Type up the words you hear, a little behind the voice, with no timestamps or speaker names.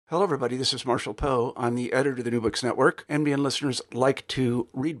Hello, everybody. This is Marshall Poe. I'm the editor of the New Books Network. NBN listeners like to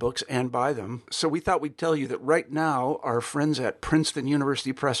read books and buy them. So we thought we'd tell you that right now, our friends at Princeton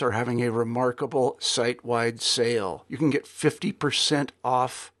University Press are having a remarkable site-wide sale. You can get 50%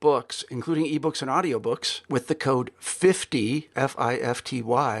 off books, including ebooks and audiobooks, with the code 50,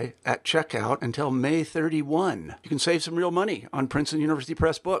 F-I-F-T-Y, at checkout until May 31. You can save some real money on Princeton University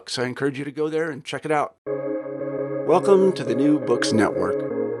Press books. I encourage you to go there and check it out. Welcome to the New Books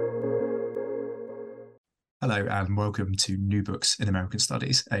Network. Hello and welcome to New Books in American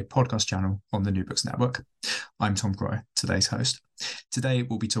Studies, a podcast channel on the New Books Network. I'm Tom Croy, today's host. Today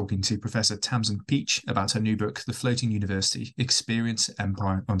we'll be talking to Professor Tamson Pietsch about her new book, The Floating University: Experience,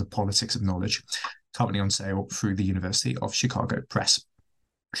 Empire and the Politics of Knowledge, currently on sale through the University of Chicago Press.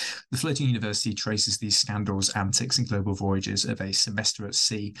 The Floating University traces the scandals, antics and global voyages of a semester at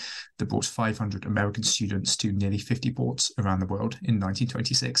sea that brought 500 American students to nearly 50 ports around the world in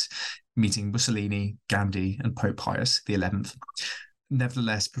 1926, meeting Mussolini, Gandhi and Pope Pius XI.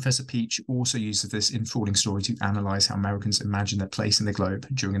 Nevertheless, Professor Pietsch also uses this enthralling story to analyse how Americans imagined their place in the globe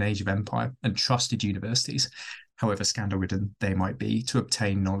during an age of empire and trusted universities, however scandal-ridden they might be, to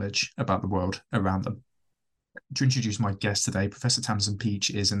obtain knowledge about the world around them. To introduce my guest today, Professor Tamson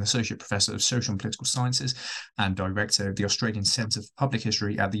Pietsch is an Associate Professor of Social and Political Sciences and Director of the Australian Centre for Public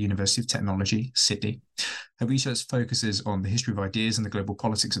History at the University of Technology, Sydney. Her research focuses on the history of ideas and the global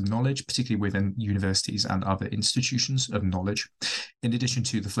politics of knowledge, particularly within universities and other institutions of knowledge. In addition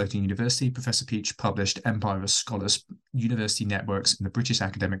to the Floating University, Professor Pietsch published Empire of Scholars, University Networks in the British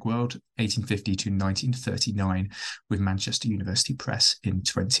Academic World, 1850 to 1939, with Manchester University Press in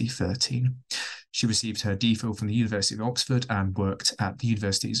 2013. She received her DPhil from the University of Oxford and worked at the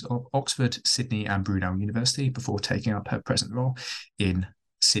Universities of Oxford, Sydney and Brunel University before taking up her present role in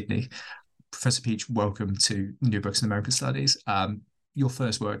Sydney. Professor Pietsch, welcome to New Books in American Studies. Your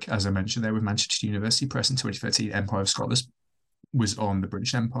first work, as I mentioned there, with Manchester University Press in 2013, Empire of Scholars, was on the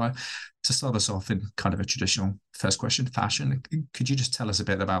British Empire. To start us off in kind of a traditional first question fashion, could you just tell us a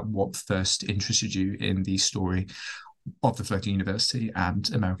bit about what first interested you in the story of the Floating University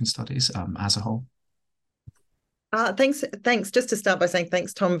and American studies as a whole? Thanks. Just to start by saying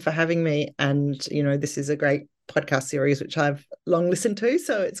thanks, Tom, for having me. And, this is a great podcast series, which I've long listened to,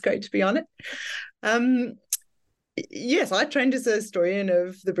 so it's great to be on it. Yes, I trained as a historian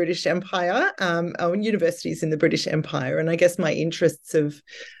of the British Empire, on universities in the British Empire. And I guess my interests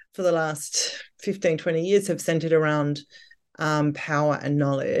for the last 15, 20 years have centered around power and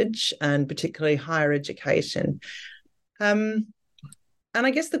knowledge, and particularly higher education. And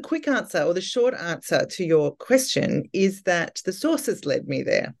I guess the quick answer, or the short answer to your question, is that the sources led me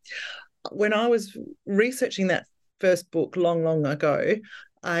there. When I was researching that first book long, long ago,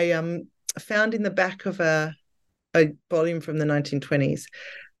 I found in the back of a volume from the 1920s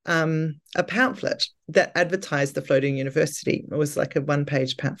a pamphlet that advertised the Floating University. It was like a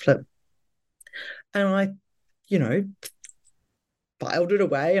one-page pamphlet. And I, filed it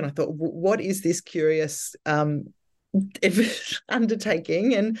away, and I thought, what is this curious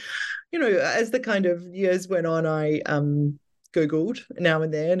undertaking? And as the kind of years went on, I Googled now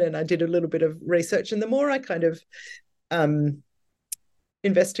and then, and I did a little bit of research. And the more I kind of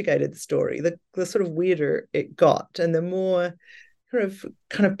investigated the story, the sort of weirder it got, and the more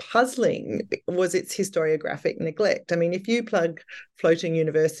kind of puzzling was its historiographic neglect. I mean, if you plug Floating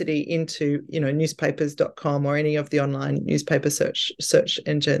University into newspapers.com or any of the online newspaper search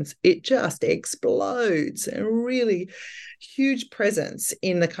engines, it just explodes. And really huge presence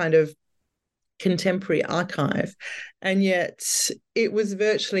in the kind of contemporary archive, and yet it was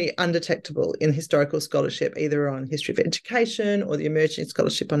virtually undetectable in historical scholarship, either on history of education or the emerging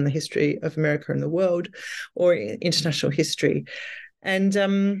scholarship on the history of America and the world, or international history. And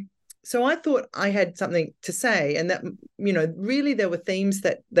so I thought I had something to say, and that really there were themes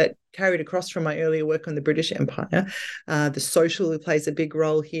that carried across from my earlier work on the British Empire. The social plays a big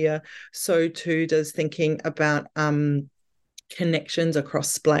role here. So too does thinking about connections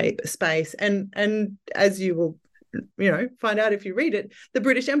across space, and as you will find out if you read it, the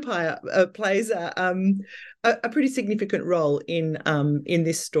British Empire plays a pretty significant role in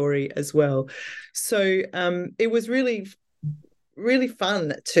this story as well. So it was really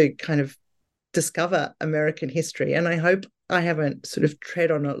fun to kind of discover American history, and I hope sort of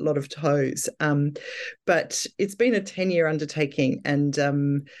tread on a lot of toes, but it's been a 10-year undertaking, and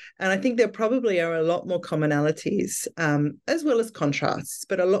I think there probably are a lot more commonalities as well as contrasts,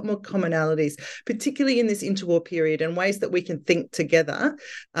 but a lot more commonalities, particularly in this interwar period, and ways that we can think together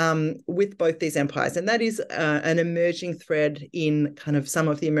with both these empires. And that is an emerging thread in kind of some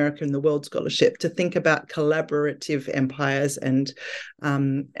of the American and the world scholarship, to think about collaborative empires and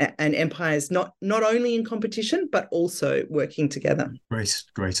empires not only in competition but also working together. Great,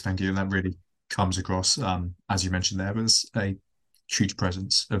 thank you. And that really comes across, as you mentioned there, was a huge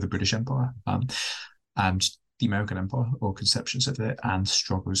presence of the British Empire and the American Empire, or conceptions of it, and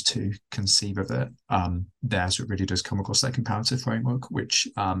struggles to conceive of it. There, so it really does come across that comparative framework, which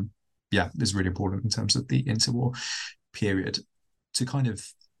is really important in terms of the interwar period. To kind of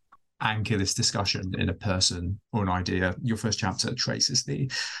anchor this discussion in a person or an idea, your first chapter traces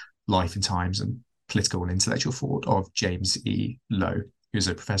the life and times and political and intellectual thought of James E. Lowe, who's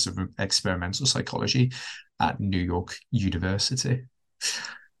a professor of experimental psychology at New York University.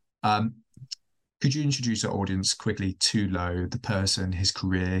 Could you introduce our audience quickly to Lowe, the person, his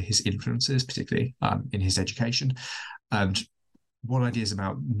career, his influences, particularly in his education, and what ideas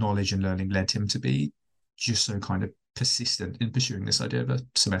about knowledge and learning led him to be just so kind of persistent in pursuing this idea of a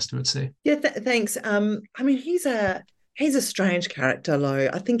semester at sea? Yeah, thanks. I mean, he's a strange character, Lowe.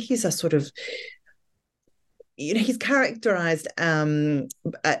 I think he's a sort of, he's characterized as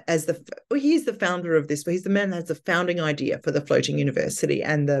he's the founder of this, but he's the man that has the founding idea for the floating university,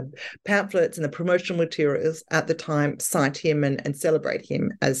 and the pamphlets and the promotional materials at the time cite him and celebrate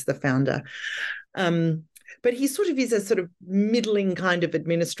him as the founder. But he sort of is a sort of middling kind of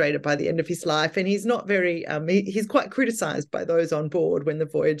administrator by the end of his life, and he's not very, he's quite criticised by those on board when the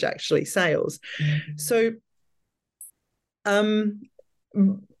voyage actually sails. Mm-hmm. So,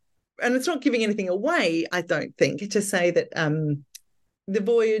 and it's not giving anything away, I don't think, to say that the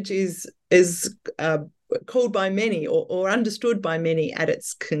voyage is called by many or understood by many at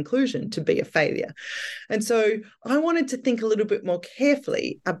its conclusion to be a failure. And so I wanted to think a little bit more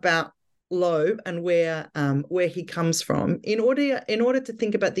carefully about Lowe and where he comes from in order to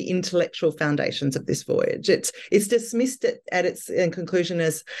think about the intellectual foundations of this voyage. It's dismissed at its conclusion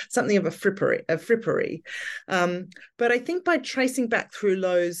as something of a frippery. But I think by tracing back through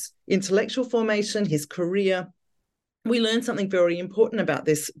Lowe's intellectual formation, his career, we learn something very important about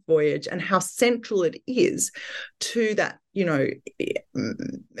this voyage and how central it is to that,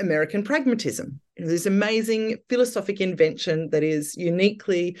 American pragmatism. This amazing philosophic invention that is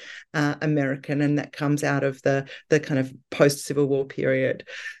uniquely American, and that comes out of the kind of post-Civil War period.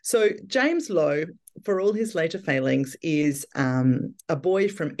 So James Lowe, for all his later failings, is a boy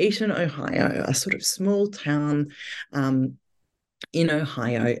from Eaton, Ohio, a sort of small town in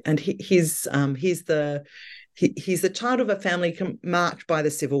Ohio, and he's the child of a family marked by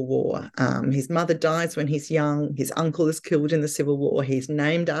the Civil War. His mother dies when he's young. His uncle is killed in the Civil War. He's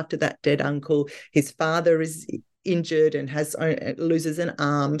named after that dead uncle. His father is injured and loses an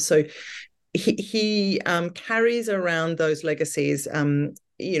arm. So he carries around those legacies. Not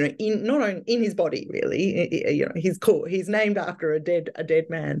only in his body, really. He's named after a dead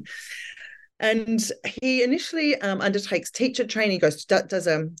man. And he initially undertakes teacher training. He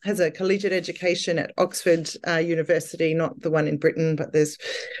has a collegiate education at Oxford University, not the one in Britain, but there's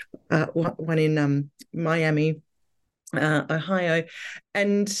one in Miami, Ohio.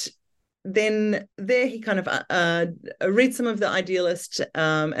 And then there he kind of reads some of the idealist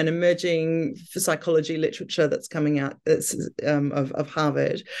and emerging psychology literature that's coming out of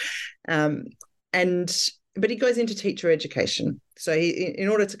Harvard. But he goes into teacher education. So in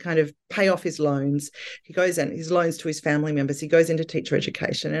order to kind of pay off his loans, his loans to his family members, he goes into teacher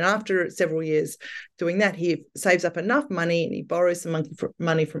education. And after several years doing that, he saves up enough money and he borrows some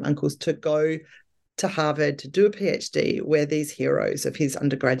money from uncles to go to Harvard to do a PhD, where these heroes of his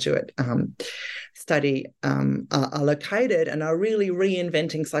undergraduate study are located and are really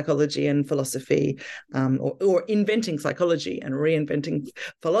reinventing psychology and philosophy, or inventing psychology and reinventing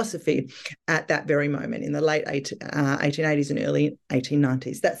philosophy at that very moment in the late 1880s and early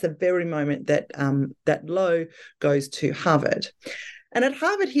 1890s. That's the very moment that Lowe goes to Harvard. And at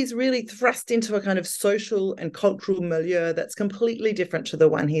Harvard, he's really thrust into a kind of social and cultural milieu that's completely different to the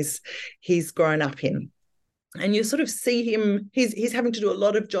one he's grown up in. And you sort of see him, he's having to do a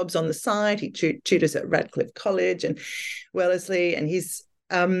lot of jobs on the side. He tutors at Radcliffe College and Wellesley, and he's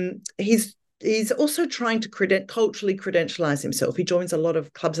also trying to culturally credentialize himself. He joins a lot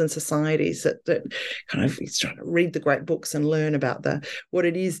of clubs and societies that kind of, he's trying to read the great books and learn about what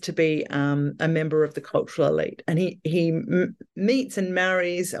it is to be a member of the cultural elite. And he meets and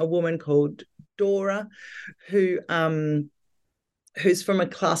marries a woman called Dora, who who's from a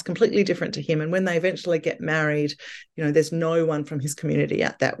class completely different to him. And when they eventually get married, there's no one from his community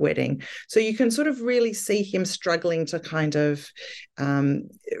at that wedding. So you can sort of really see him struggling to kind of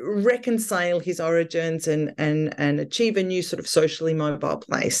reconcile his origins and achieve a new sort of socially mobile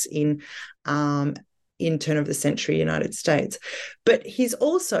place in turn of the century United States. But he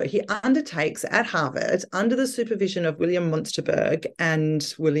undertakes at Harvard, under the supervision of William Munsterberg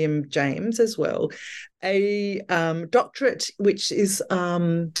and William James as well, a doctorate which is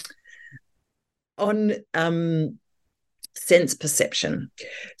on sense perception.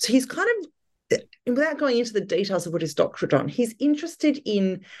 So he's kind of, without going into the details of what his doctorate on, he's interested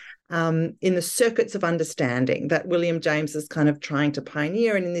in the circuits of understanding that William James is kind of trying to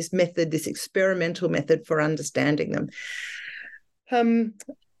pioneer, and in this method, this experimental method for understanding them.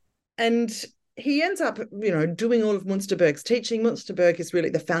 And he ends up, doing all of Munsterberg's teaching. Munsterberg is really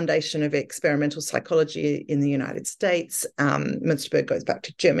the foundation of experimental psychology in the United States. Munsterberg goes back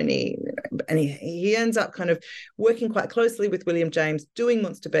to Germany, and he ends up kind of working quite closely with William James, doing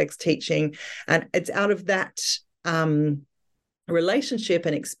Munsterberg's teaching. And it's out of that relationship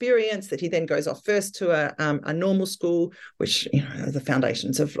and experience that he then goes off first to a normal school, which are the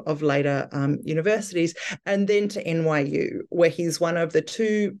foundations of later universities, and then to NYU, where he's one of the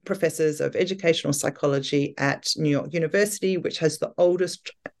two professors of educational psychology at New York University, which has the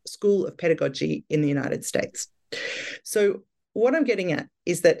oldest school of pedagogy in the United States. So what I'm getting at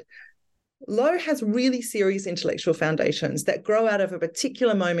is that Lowe has really serious intellectual foundations that grow out of a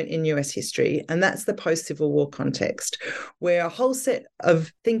particular moment in US history, and that's the post-Civil War context, where a whole set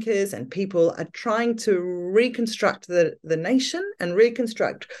of thinkers and people are trying to reconstruct the nation and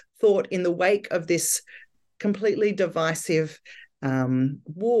reconstruct thought in the wake of this completely divisive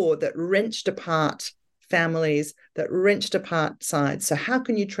war that wrenched apart families, that wrenched apart sides. So how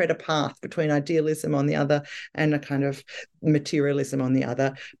can you tread a path between idealism on the other and a kind of materialism on the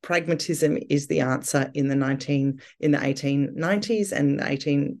other? Pragmatism is the answer in the 1890s and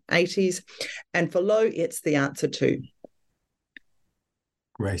 1880s. And for Lowe, it's the answer too.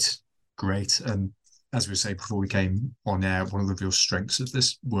 Great. And as we were saying before we came on air, one of the real strengths of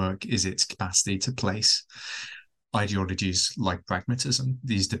this work is its capacity to place ideologies like pragmatism,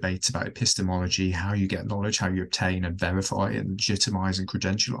 these debates about epistemology, how you get knowledge, how you obtain and verify and legitimize and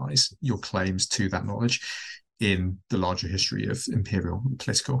credentialize your claims to that knowledge in the larger history of imperial and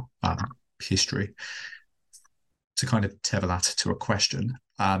political history. To kind of tether that to a question,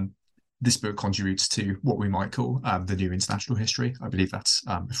 this book contributes to what we might call the new international history. I believe that's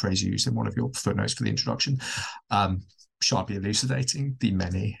a phrase you used in one of your footnotes for the introduction, sharply elucidating the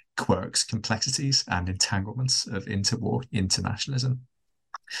many quirks, complexities, and entanglements of interwar internationalism.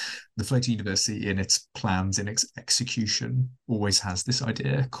 The Floating University, in its plans, in its execution, always has this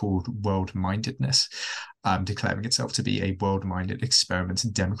idea called world-mindedness, declaring itself to be a world-minded experiment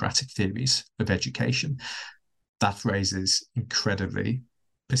in democratic theories of education. That phrase is incredibly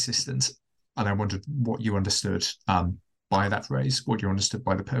persistent, and I wondered what you understood by that phrase, what you understood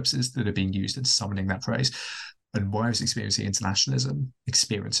by the purposes that are being used in summoning that phrase, and why I was experiencing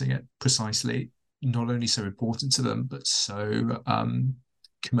it precisely, not only so important to them, but so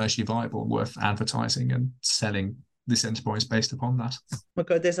commercially viable and worth advertising and selling this enterprise based upon that. Oh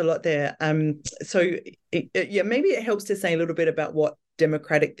God, there's a lot there. Maybe it helps to say a little bit about what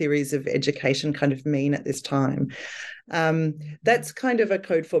democratic theories of education kind of mean at this time. That's kind of a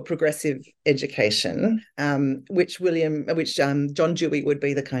code for progressive education, which John Dewey would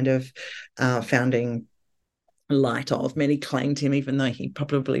be the kind of founding light of. Many claimed him, even though he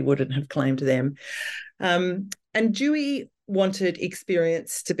probably wouldn't have claimed them. And Dewey wanted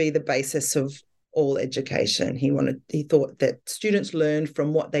experience to be the basis of all education. He thought that students learned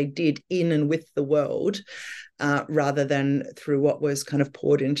from what they did in and with the world, rather than through what was kind of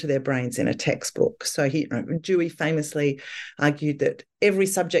poured into their brains in a textbook. So Dewey famously argued that every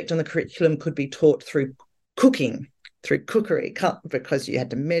subject on the curriculum could be taught through cooking, through cookery, because you had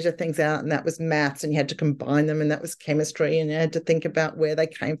to measure things out, and that was maths, and you had to combine them, and that was chemistry, and you had to think about where they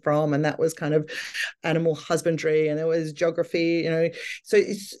came from, and that was kind of animal husbandry, and it was geography, So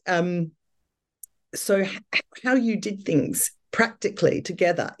it's so how you did things practically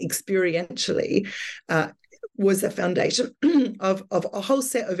together, experientially, was the foundation of a whole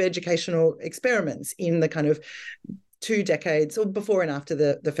set of educational experiments in the kind of 2 decades, or before and after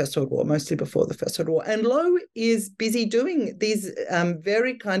the First World War, mostly before the First World War. And Lowe is busy doing these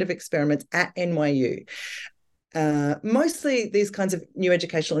very kind of experiments at NYU. Mostly these kinds of new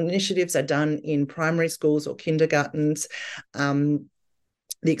educational initiatives are done in primary schools or kindergartens.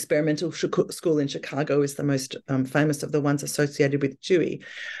 The experimental school in Chicago is the most famous of the ones associated with Dewey.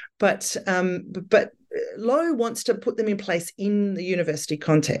 but Lowe wants to put them in place in the university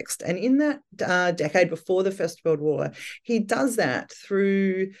context. And in that decade before the First World War, he does that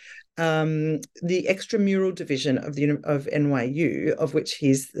through the extramural division of NYU, of which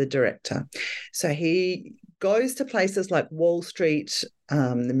he's the director. So he goes to places like Wall Street,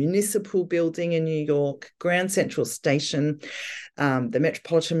 the Municipal Building in New York, Grand Central Station, the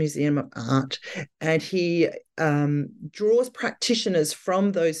Metropolitan Museum of Art, and he draws practitioners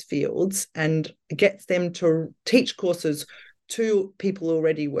from those fields and gets them to teach courses to people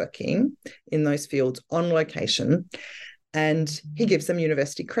already working in those fields on location, and he gives them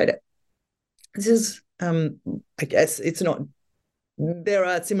university credit. This is, I guess, it's not. There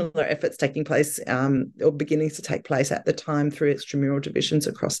are similar efforts taking place or beginnings to take place at the time through extramural divisions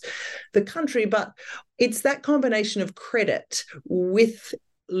across the country, but it's that combination of credit with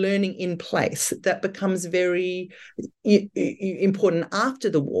learning in place that becomes very important after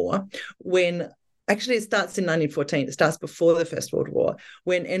the war, when actually it starts in 1914, it starts before the First World War,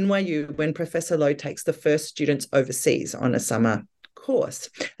 when Professor Lowe takes the first students overseas on a summer course.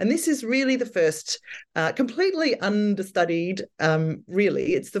 And this is really the first completely understudied,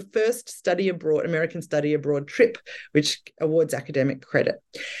 really. It's the first American study abroad trip, which awards academic credit.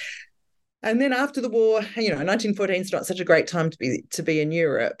 And then after the war, 1914 is not such a great time to be in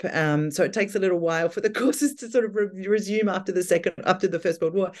Europe. So it takes a little while for the courses to sort of resume after the First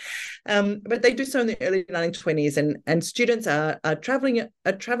World War. But they do so in the early 1920s, and students are traveling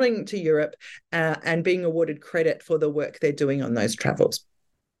to Europe and being awarded credit for the work they're doing on those travels.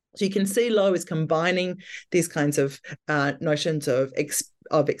 So you can see Lowe is combining these kinds of notions of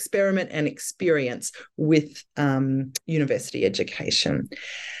experiment and experience with university education.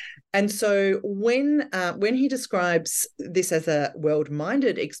 And so when he describes this as a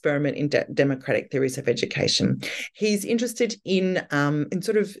world-minded experiment in democratic theories of education, he's interested in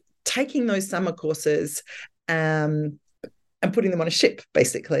sort of taking those summer courses and putting them on a ship,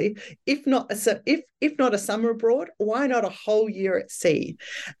 basically. If not a summer abroad, why not a whole year at sea?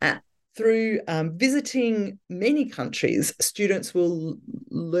 Through visiting many countries, students will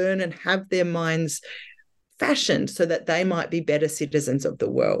learn and have their minds fashioned so that they might be better citizens of the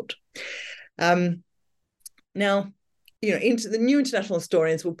world. Now, into the new international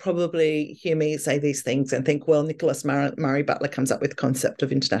historians will probably hear me say these things and think, well, Nicholas Murray Butler comes up with the concept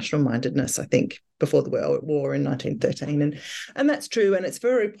of international mindedness, I think, before the World War in 1913. And that's true. And it's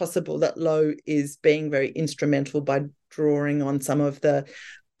very possible that Lowe is being very instrumental by drawing on some of the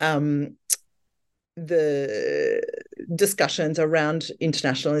discussions around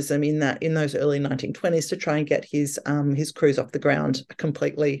internationalism in those early 1920s to try and get his crews off the ground. I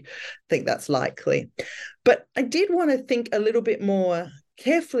completely think that's likely. But I did want to think a little bit more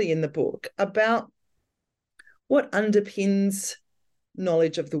carefully in the book about what underpins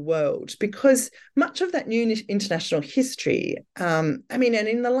knowledge of the world, because much of that new international history, and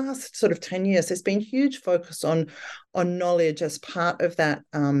in the last sort of 10 years, there's been huge focus on knowledge as part of that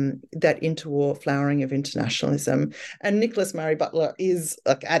interwar flowering of internationalism. And Nicholas Murray Butler is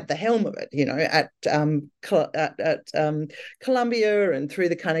at the helm of it, at Columbia and through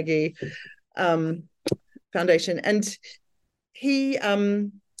the Carnegie Foundation. And he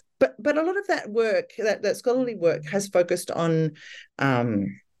But a lot of that work, that scholarly work, has focused on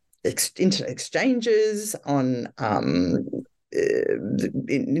exchanges, on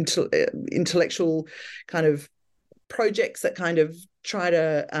intellectual kind of projects that kind of try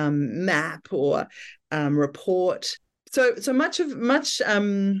to map or report. So much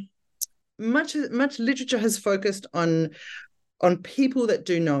literature has focused on people that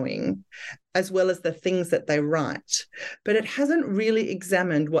do knowing, as well as the things that they write, but it hasn't really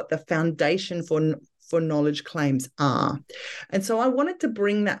examined what the foundation for knowledge claims are. And so I wanted to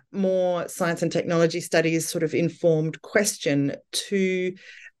bring that more science and technology studies sort of informed question to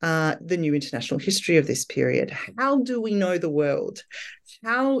the new international history of this period. How do we know the world?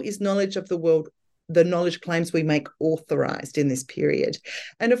 How is knowledge of the world, the knowledge claims we make, authorized in this period?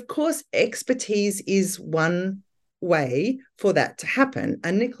 And of course, expertise is one way for that to happen.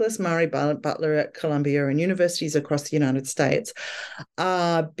 And Nicholas Murray Butler at Columbia and universities across the United States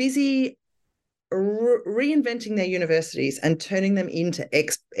are busy reinventing their universities and turning them into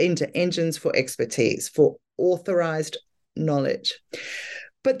engines for expertise, for authorized knowledge.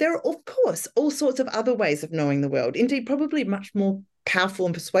 But there are, of course, all sorts of other ways of knowing the world, indeed, probably much more powerful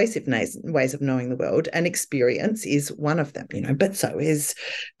and persuasive ways of knowing the world, and experience is one of them, but so is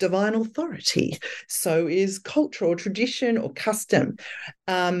divine authority, so is culture or tradition or custom.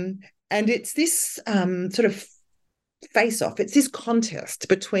 And it's this sort of face-off, it's this contest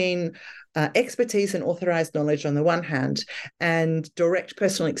between expertise and authorized knowledge on the one hand, and direct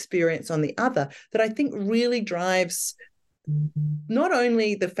personal experience on the other, that I think really drives not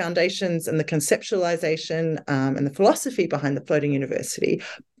only the foundations and the conceptualization and the philosophy behind the floating university,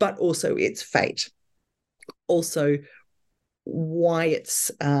 but also its fate. Also, why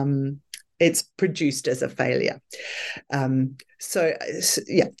it's produced as a failure.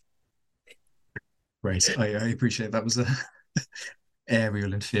 Yeah. Great. I appreciate that was a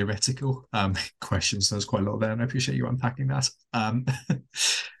aerial and theoretical questions. So there's quite a lot there, and I appreciate you unpacking that.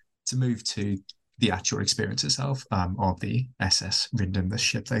 To move to the actual experience itself of the SS Rindam, the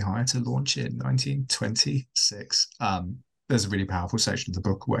ship they hired to launch in 1926. There's a really powerful section of the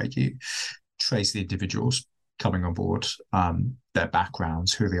book where you trace the individuals coming on board, their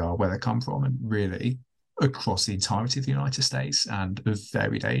backgrounds, who they are, where they come from, and really across the entirety of the United States and of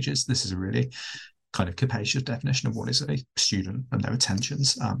varied ages. This is a really kind of capacious definition of what is a student and their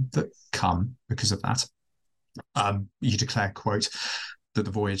attentions that come because of that. You declare, quote, that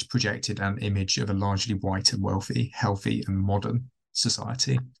the voyage projected an image of a largely white and wealthy, healthy and modern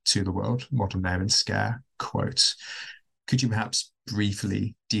society to the world, modern there in scare, quote. Could you perhaps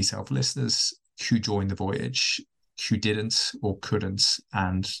briefly detail for listeners who joined the voyage, who didn't or couldn't,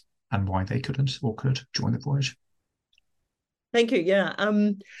 and why they couldn't or could join the voyage? Thank you. Yeah.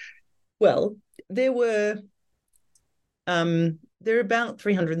 Well, there were about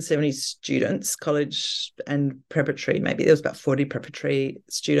 370 students, college and preparatory. Maybe there was about 40 preparatory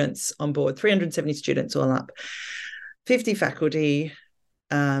students on board. 370 students all up, 50 faculty,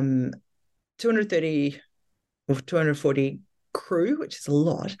 230 or 240 crew, which is a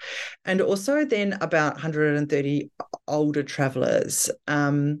lot, and also then about 130 older travellers.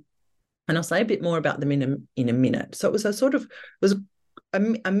 And I'll say a bit more about them in a minute. So it was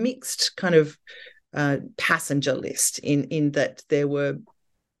a mixed kind of passenger list in that there were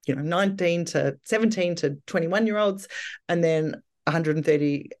 17 to 21-year-olds, and then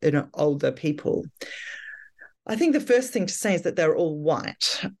 130 older people. I think the first thing to say is that they're all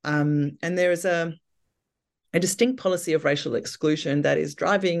white, and there is a distinct policy of racial exclusion that is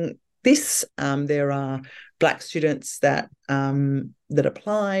driving this. There are Black students that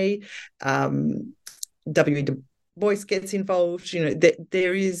apply. W.E. Du Bois gets involved.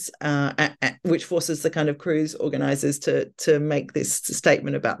 There is, which forces the kind of cruise organisers to make this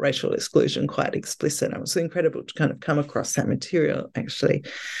statement about racial exclusion quite explicit. It was incredible to kind of come across that material, actually.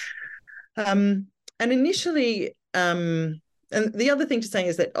 And initially, and the other thing to say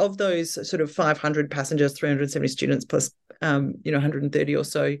is that of those sort of 500 passengers, 370 students plus 130 or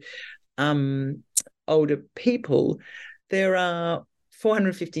so older people, there are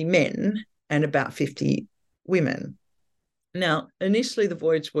 450 men and about 50 women. Now, initially the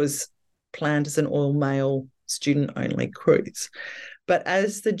voyage was planned as an all-male student-only cruise, but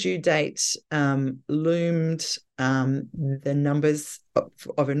as the due date loomed, the numbers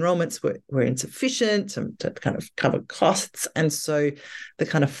of enrolments were insufficient to kind of cover costs, and so the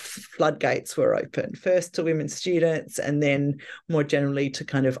kind of floodgates were open, first to women students and then more generally to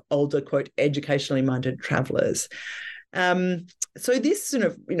kind of older, quote, educationally minded travellers. So this sort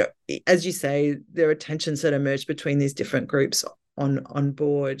of, as you say, there are tensions that emerge between these different groups on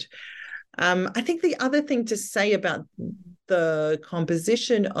board. I think the other thing to say about the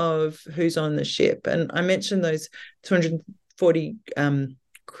composition of who's on the ship, and I mentioned those 240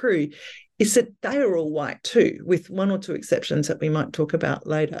 crew, is that they are all white too, with one or two exceptions that we might talk about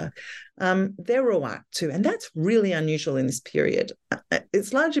later. They're all white too, and that's really unusual in this period.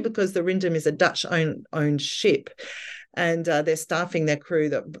 It's largely because the Rindam is a Dutch-owned ship, and they're staffing their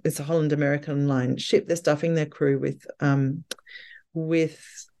crew. It's a Holland American Line ship. They're staffing their crew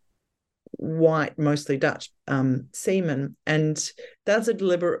with white, mostly Dutch seamen, and that's a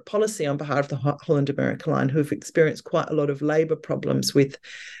deliberate policy on behalf of the Holland American Line, who've experienced quite a lot of labour problems with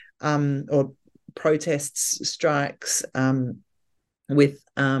or protests, strikes with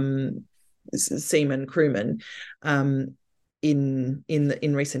seamen, crewmen in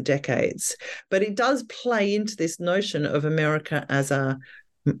recent decades. But it does play into this notion of America as a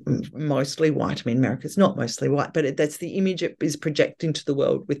mostly white. I mean, America's not mostly white, but that's the image it is projecting to the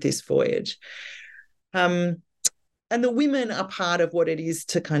world with this voyage. And the women are part of what it is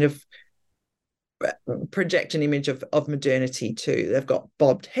to kind of project an image of modernity too. They've got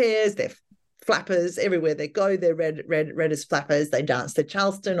bobbed hairs, they're flappers everywhere they go. They're red as flappers. They dance the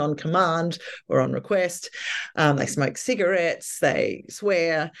Charleston on command or on request. They smoke cigarettes. They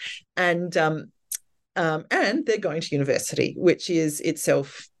swear, and they're going to university, which is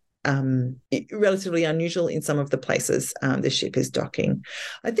itself relatively unusual in some of the places the ship is docking.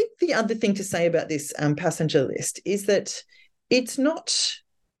 I think the other thing to say about this passenger list is that it's not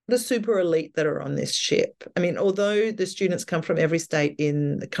the super elite that are on this ship. I mean, although the students come from every state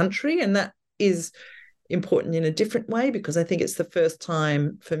in the country, and that is important in a different way, because I think it's the first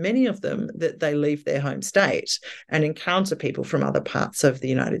time for many of them that they leave their home state and encounter people from other parts of the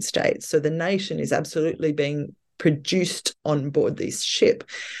United States. So the nation is absolutely being produced on board this ship.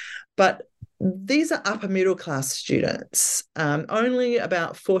 But these are upper middle class students. Only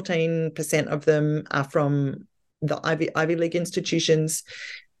about 14% of them are from the Ivy League institutions.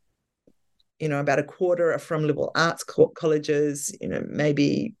 About a quarter are from liberal arts colleges.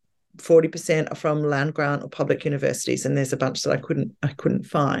 Maybe 40% are from land grant or public universities, and there's a bunch that I couldn't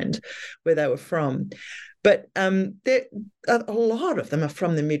find where they were from. But a lot of them are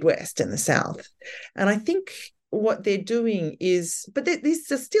from the Midwest and the South, and I think what they're doing is, but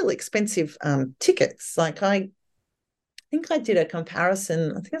these are still expensive tickets. Like I think I did a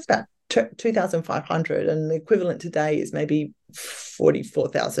comparison. I think it's about $2,500, and the equivalent today is maybe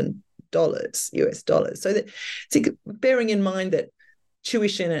 $44,000 US dollars. So bearing in mind that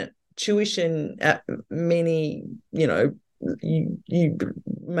tuition at many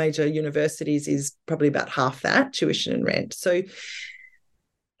major universities is probably about half that, tuition and rent. So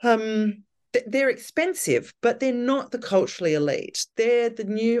they're expensive, but they're not the culturally elite. They're the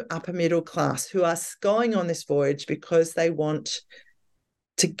new upper middle class who are going on this voyage because they want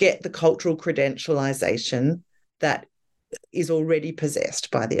to get the cultural credentialization that is already possessed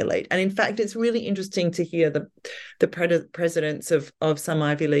by the elite. And in fact, it's really interesting to hear the presidents of some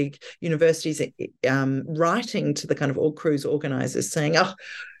Ivy League universities writing to the kind of all cruise organizers saying, oh,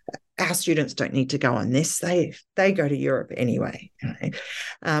 our students don't need to go on this. They go to Europe anyway.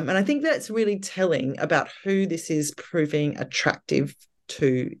 And I think that's really telling about who this is proving attractive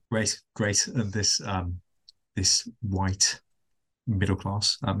to. Great. And this white middle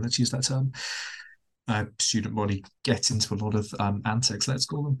class, let's use that term, student body gets into a lot of antics, let's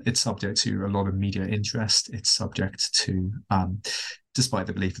call them. It's subject to a lot of media interest. It's subject to, despite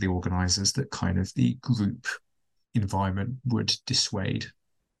the belief of the organisers that kind of the group environment would dissuade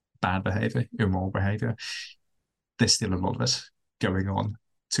bad behaviour, immoral behaviour, there's still a lot of it going on.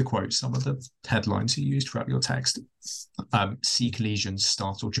 To quote some of the headlines you used throughout your text, Sikh legions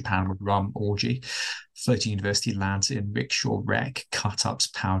startle Japan with rum orgy, floating university lands in rickshaw wreck, cut-ups,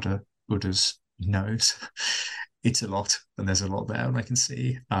 powder, Buddha's nose. It's a lot, and there's a lot there, and I can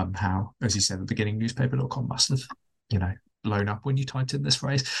see how, as you said at the beginning, newspaper.com must have, blown up when you typed in this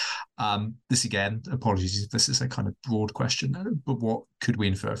phrase. This again, apologies if this is a kind of broad question, but what could we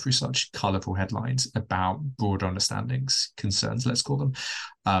infer through such colourful headlines about broad understandings, concerns, let's call them,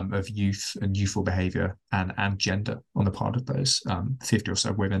 of youth and youthful behaviour and gender on the part of those 50 or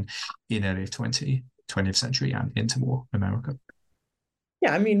so women in early 20th century and interwar America?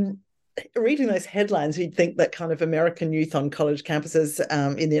 Yeah, I mean, reading those headlines, you'd think that kind of American youth on college campuses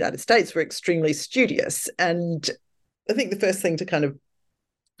in the United States were extremely studious. And I think the first thing to kind of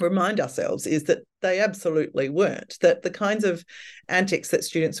remind ourselves is that they absolutely weren't, that the kinds of antics that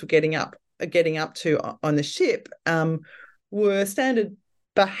students were getting up to on the ship were standard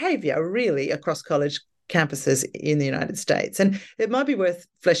behaviour, really, across college campuses in the United States. And it might be worth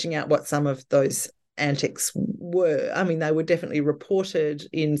fleshing out what some of those antics were. I mean, they were definitely reported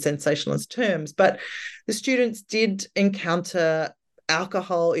in sensationalist terms, but the students did encounter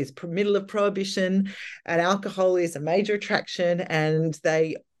alcohol. Is middle of prohibition, and alcohol is a major attraction, and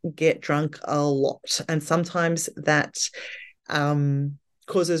they get drunk a lot, and sometimes that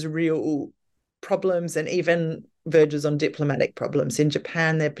causes real problems and even verges on diplomatic problems. In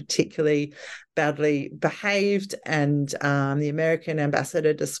Japan, they're particularly badly behaved, and the American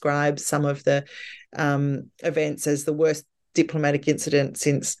ambassador describes some of the events as the worst diplomatic incident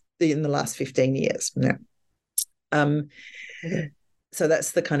in the last 15 years. So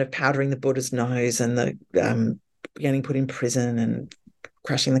that's the kind of powdering the Buddha's nose and the getting put in prison and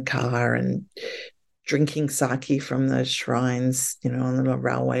crashing the car and drinking sake from the shrines, on the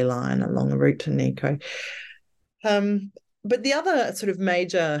railway line along the route to Nikko. But the other sort of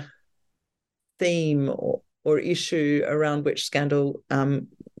major theme or issue around which scandal kind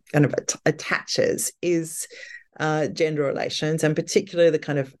of attaches is gender relations, and particularly the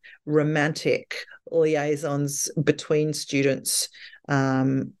kind of romantic liaisons between students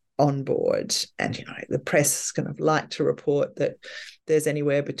on board. And the press kind of like to report that there's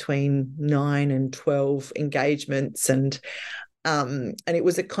anywhere between 9 and 12 engagements, and it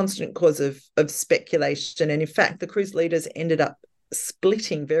was a constant cause of speculation. And in fact, the cruise leaders ended up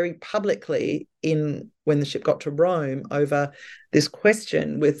splitting very publicly when the ship got to Rome over this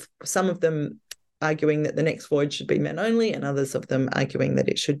question, with some of them arguing that the next voyage should be men only, and others of them arguing that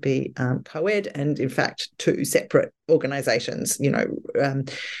it should be co-ed, and in fact two separate organizations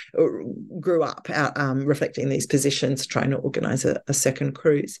grew up out reflecting these positions, trying to organize a second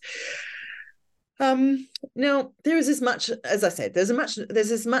cruise. Now there is as much, as I said, there's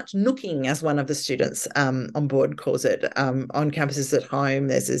as much nooking, as one of the students on board calls it, on campuses at home.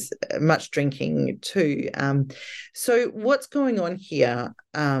 There's as much drinking too. So what's going on here?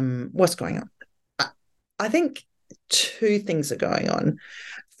 What's going on? I think two things are going on.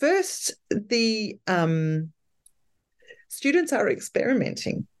 First, the students are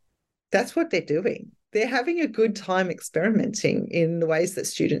experimenting. That's what they're doing. They're having a good time experimenting in the ways that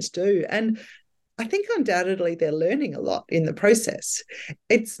students do. And I think undoubtedly they're learning a lot in the process.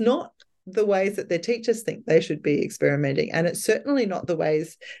 It's not the ways that their teachers think they should be experimenting, and it's certainly not the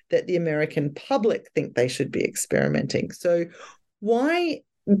ways that the American public think they should be experimenting. So why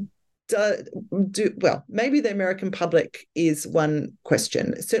maybe the American public is one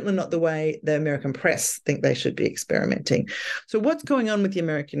question. It's certainly not the way the American press think they should be experimenting. So what's going on with the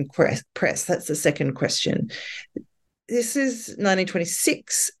American press? That's the second question. This is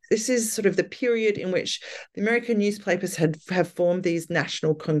 1926. This is sort of the period in which the American newspapers have formed these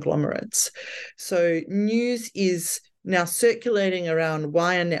national conglomerates. So news is now circulating around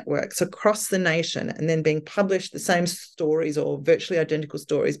wire networks across the nation, and then being published, the same stories or virtually identical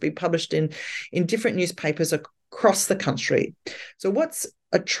stories being published in different newspapers across the country. So what's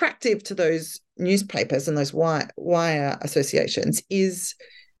attractive to those newspapers and those wire associations is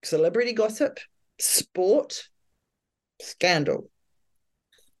celebrity gossip, sport, scandal.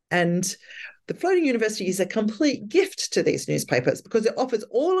 And the floating university is a complete gift to these newspapers because it offers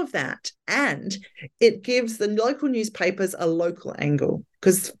all of that, and it gives the local newspapers a local angle,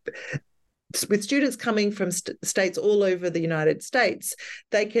 because with students coming from states all over the United States,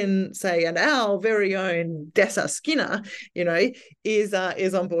 they can say, and our very own Dessa Skinner, is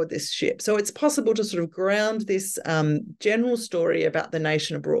on board this ship. So it's possible to sort of ground this general story about the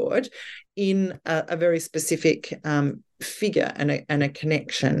nation abroad in a very specific figure and a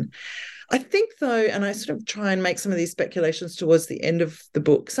connection. I think, though, and I sort of try and make some of these speculations towards the end of the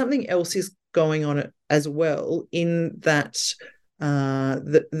book, something else is going on as well, in that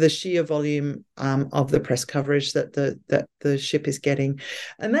the sheer volume of the press coverage that the ship is getting,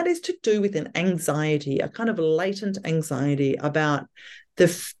 and that is to do with an anxiety, a kind of latent anxiety about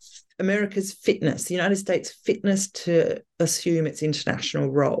America's fitness, the United States' fitness to assume its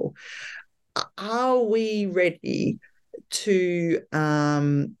international role. Are we ready to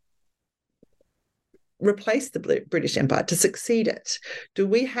replace the British Empire, to succeed it? Do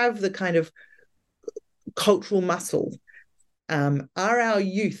we have the kind of cultural muscle? Are our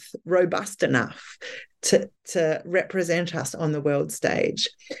youth robust enough to represent us on the world stage?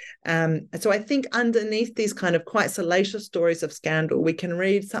 So I think underneath these kind of quite salacious stories of scandal, we can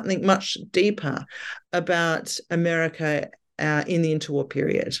read something much deeper about America in the interwar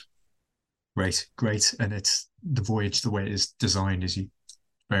period. Great. And it's the voyage, the way it is designed, as you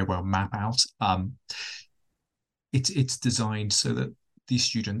very well map out. It's designed so that these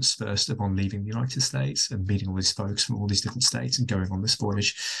students, first upon leaving the United States and meeting all these folks from all these different states and going on this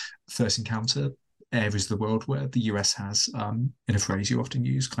voyage, first encounter areas of the world where the US has, in a phrase you often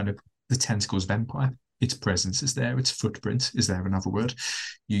use, kind of the tentacles of empire. Its presence is there, its footprint is there, another word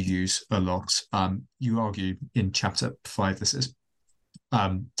you use a lot. You argue in chapter 5, this is,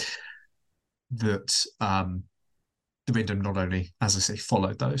 that the Wyndham not only, as I say,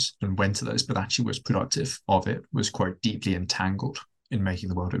 followed those and went to those, but actually was productive of it, was quite deeply entangled in making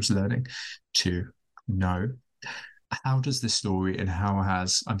the world it was learning to know. How does this story, and how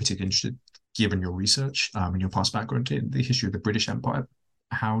has, I'm particularly interested, given your research and your past background in the history of the British Empire,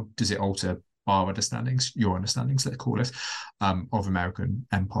 how does it alter our understandings, your understandings, let's call it, of American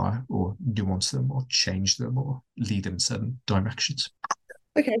empire, or nuance them, or change them, or lead them in certain directions?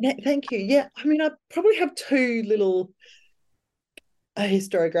 Okay, thank you. Yeah, I mean, I probably have two little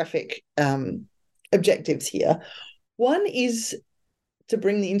historiographic objectives here. One is to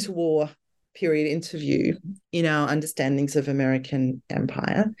bring the interwar period into view in our understandings of American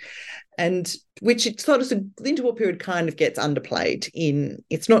empire, and which it sort of, the interwar period kind of gets underplayed in.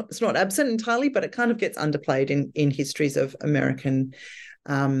 It's not absent entirely, but it kind of gets underplayed in histories of America in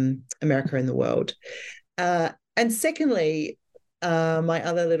the world. And secondly, my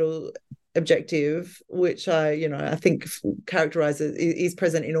other little objective, which I think characterizes, is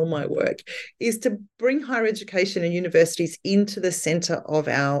present in all my work, is to bring higher education and universities into the center of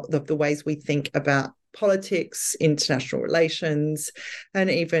the ways we think about politics, international relations, and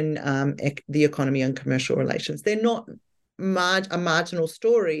even the economy and commercial relations. They're not a marginal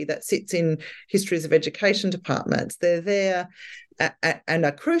story that sits in histories of education departments. They're there and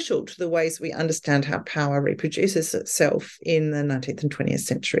are crucial to the ways we understand how power reproduces itself in the 19th and 20th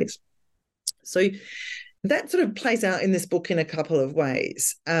centuries. So that sort of plays out in this book in a couple of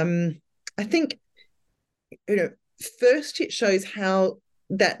ways. I think, first it shows how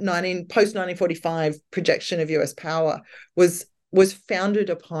that post 1945 projection of US power was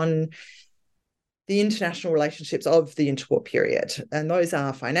founded upon the international relationships of the interwar period. And those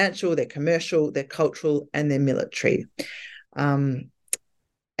are financial, they're commercial, they're cultural, and they're military. And,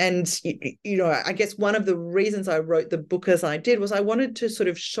 I guess one of the reasons I wrote the book as I did was I wanted to sort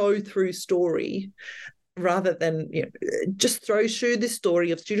of show through story rather than just through this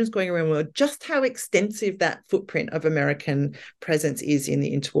story of students going around the world, just how extensive that footprint of American presence is in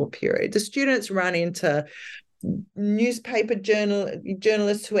the interwar period. The students run into newspaper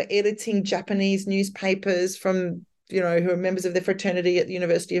journalists who are editing Japanese newspapers from who are members of the fraternity at the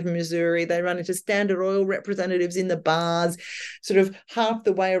University of Missouri. They run into Standard Oil representatives in the bars. Sort of half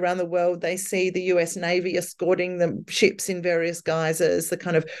the way around the world, they see the US Navy escorting the ships in various guises. The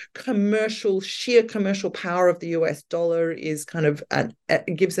kind of sheer commercial power of the US dollar is kind of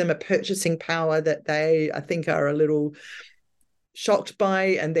gives them a purchasing power that they, I think, are a little shocked by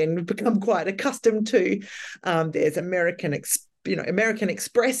and then become quite accustomed to. There's American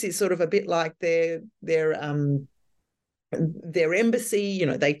Express is sort of a bit like their embassy.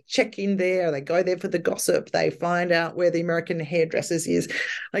 They check in there, they go there for the gossip, they find out where the American hairdressers is.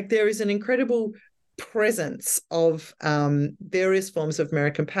 Like, there is an incredible presence of various forms of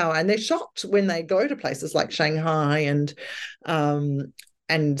American power, and they're shocked when they go to places like Shanghai and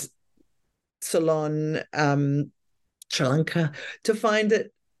Ceylon, Sri Lanka, to find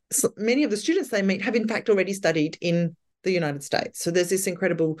that many of the students they meet have in fact already studied in the United States. So there's this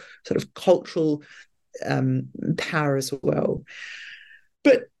incredible sort of cultural power as well.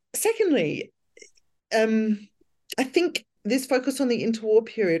 But secondly, I think this focus on the interwar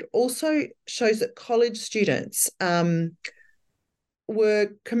period also shows that college students were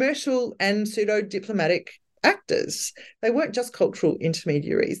commercial and pseudo-diplomatic actors. They weren't just cultural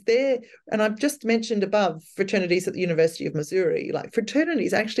intermediaries. And I've just mentioned above fraternities at the University of Missouri. Like,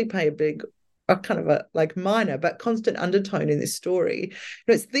 fraternities actually play a kind of a minor but constant undertone in this story.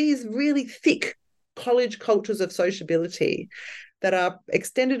 It's these really thick college cultures of sociability that are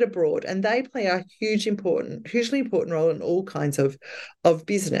extended abroad, and they play a hugely important role in all kinds of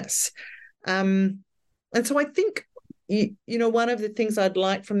business. And so I think one of the things I'd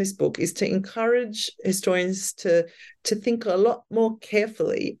like from this book is to encourage historians to think a lot more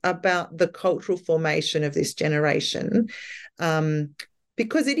carefully about the cultural formation of this generation.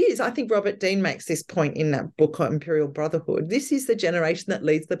 Because it is, I think Robert Dean makes this point in that book on Imperial Brotherhood, this is the generation that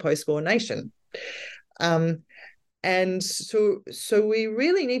leads the post-war nation. And so we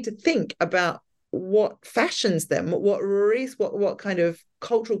really need to think about what fashions them, what kind of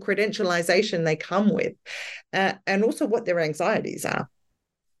cultural credentialization they come with, and also what their anxieties are.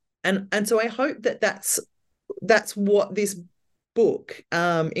 And so I hope that that's what this book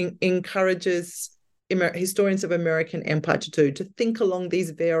encourages historians of American empire to do, to think along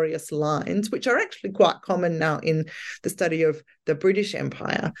these various lines, which are actually quite common now in the study of the British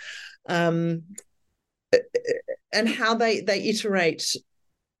Empire, and how they iterate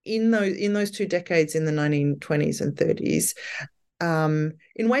in those 2 decades, in the 1920s and 30s,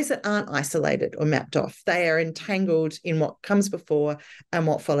 in ways that aren't isolated or mapped off. They are entangled in what comes before and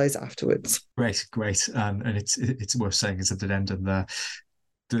what follows afterwards. Great. And it's worth saying as an addendum there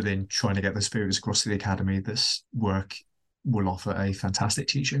that in trying to get those theories across to the academy, this work will offer a fantastic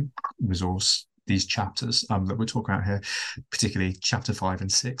teaching resource. These chapters that we're talking about here, particularly chapter 5 and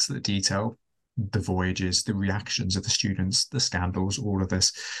 6, that detail the voyages, the reactions of the students, the scandals, all of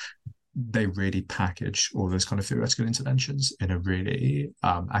this, they really package all those kind of theoretical interventions in a really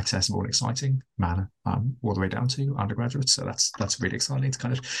accessible and exciting manner, all the way down to undergraduates. So that's really exciting to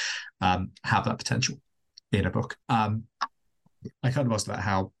kind of have that potential in a book. I kind of asked about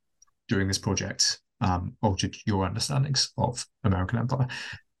how, during this project, altered your understandings of American empire.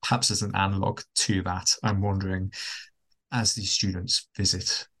 Perhaps as an analog to that, I'm wondering, as these students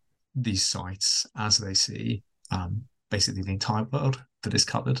visit these sites, as they see basically the entire world that is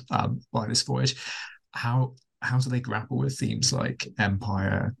covered by this voyage, how do they grapple with themes like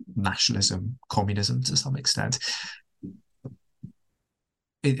empire, nationalism, communism to some extent?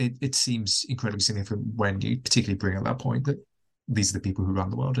 It seems incredibly significant when you particularly bring up that point that these are the people who run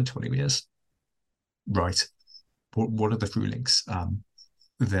the world in 20 years. Right. What are the through links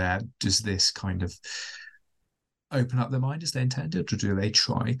there? Does this kind of open up their mind as they intended, or do they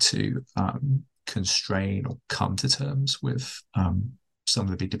try to constrain or come to terms with some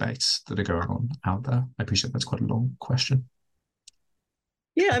of the big debates that are going on out there? I appreciate that's quite a long question.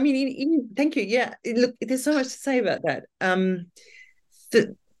 Yeah, I mean, thank you. Yeah, look, there's so much to say about that.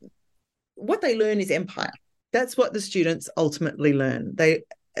 What they learn is empire. That's what the students ultimately learn. They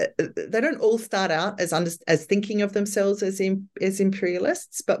don't all start out as thinking of themselves as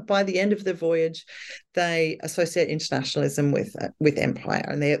imperialists, but by the end of the voyage, they associate internationalism with empire,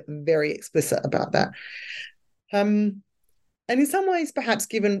 and they're very explicit about that. And in some ways, perhaps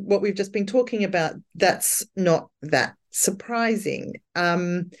given what we've just been talking about, that's not that surprising,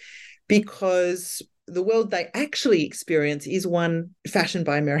 because the world they actually experience is one fashioned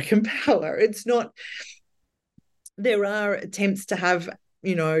by American power. It's not. There are attempts to have,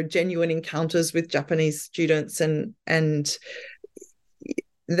 genuine encounters with Japanese students, and I'm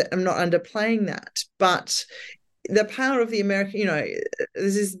not underplaying that, but the power of the American,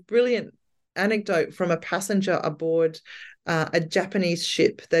 there's this brilliant anecdote from a passenger aboard a Japanese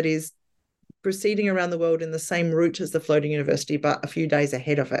ship that is proceeding around the world in the same route as the floating university, but a few days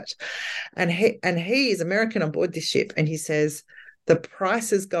ahead of it. And he is American on board this ship, and he says the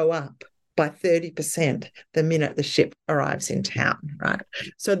prices go up by 30% the minute the ship arrives in town, right?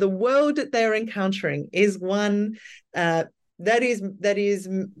 So the world that they're encountering is one that is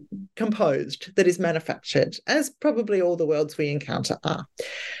composed, that is manufactured, as probably all the worlds we encounter are.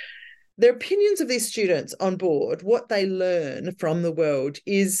 Their opinions of these students on board, what they learn from the world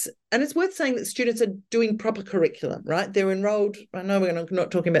is, and it's worth saying that students are doing proper curriculum, right? They're enrolled, I know we're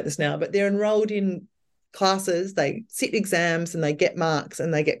not talking about this now, but they're enrolled in classes, they sit exams, and they get marks,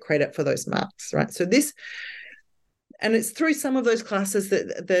 and they get credit for those marks, right? So this, and it's through some of those classes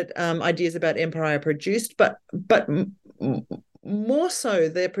that ideas about empire are produced, but more so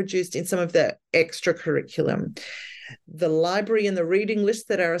they're produced in some of the extra curriculum. The library and the reading lists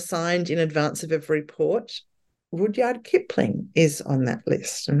that are assigned in advance of every port, Rudyard Kipling is on that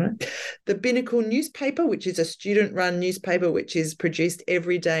list. Right? The Binnacle newspaper, which is a student-run newspaper which is produced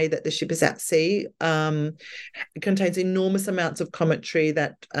every day that the ship is at sea, contains enormous amounts of commentary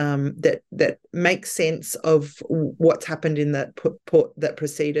that makes sense of what's happened in that port that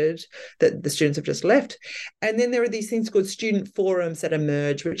preceded, that the students have just left. And then there are these things called student forums that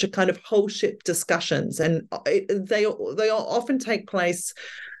emerge, which are kind of whole ship discussions, and they often take place.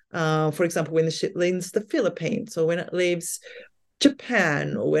 For example, when the ship leaves the Philippines, or when it leaves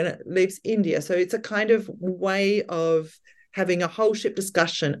Japan, or when it leaves India. So it's a kind of way of having a whole ship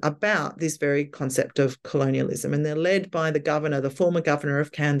discussion about this very concept of colonialism. And they're led by the former governor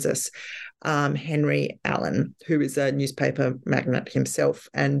of Kansas, Henry Allen, who is a newspaper magnate himself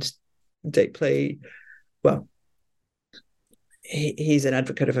and deeply, well, he's an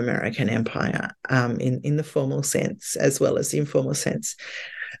advocate of American empire in the formal sense as well as the informal sense.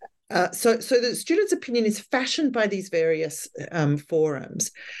 So the student's opinion is fashioned by these various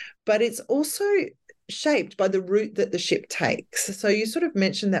forums, but it's also shaped by the route that the ship takes. So you sort of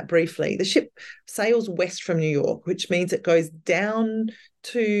mentioned that briefly. The ship sails west from New York, which means it goes down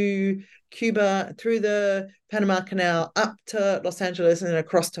to Cuba, through the Panama Canal, up to Los Angeles, and then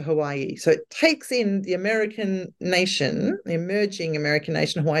across to Hawaii. So it takes in the American nation, the emerging American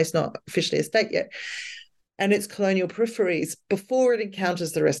nation. Hawaii's not officially a state yet, and its colonial peripheries before it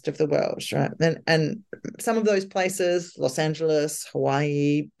encounters the rest of the world, right? And some of those places, Los Angeles,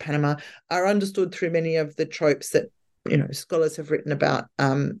 Hawaii, Panama, are understood through many of the tropes that scholars have written about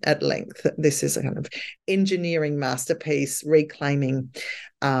at length. This is a kind of engineering masterpiece, reclaiming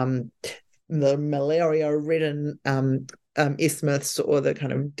the malaria-ridden isthmus, or the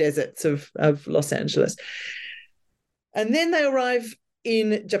kind of deserts of Los Angeles. And then they arrive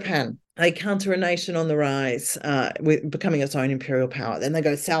in Japan. They counter a nation on the rise, with becoming its own imperial power. Then they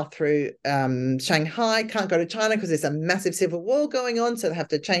go south through Shanghai, can't go to China because there's a massive civil war going on, so they have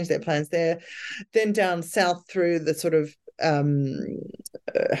to change their plans there. Then down south through the sort of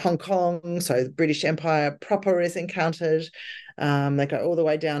Hong Kong, so the British Empire proper is encountered. They go all the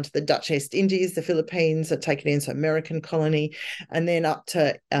way down to the Dutch East Indies, the Philippines are taken in, so American colony, and then up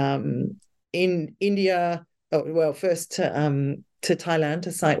to in India. First to Thailand,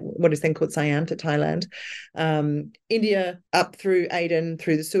 to what is then called Siam, to Thailand, India, up through Aden,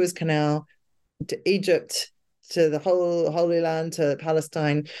 through the Suez Canal, to Egypt, to the Holy Land, to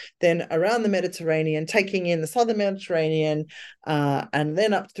Palestine, then around the Mediterranean, taking in the southern Mediterranean, and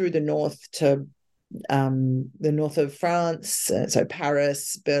then up through the north to the north of France, so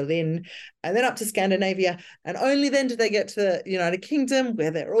Paris, Berlin, and then up to Scandinavia. And only then do they get to the United Kingdom, where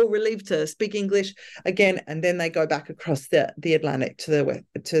they're all relieved to speak English again, and then they go back across the Atlantic to the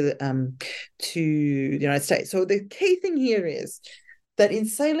United States. So the key thing here is that in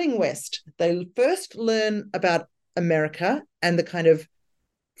sailing west, they first learn about America and the kind of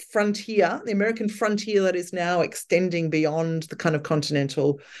frontier, the American frontier that is now extending beyond the kind of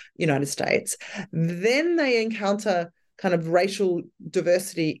continental United States. Then they encounter kind of racial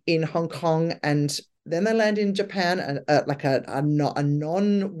diversity in Hong Kong, and then they land in Japan, like a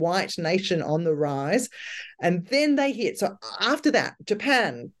non-white nation on the rise. And then they hit. So after that,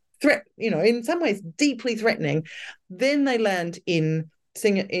 Japan, in some ways deeply threatening. Then they land in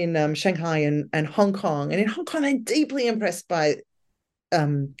Shanghai and Hong Kong. And in Hong Kong, they're deeply impressed by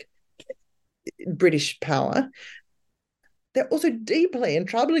British power. They're also deeply and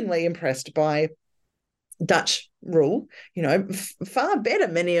troublingly impressed by Dutch rule, far better,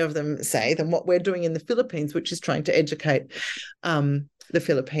 many of them say, than what we're doing in the Philippines, which is trying to educate the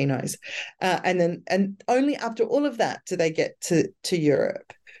Filipinos. And only after all of that do they get to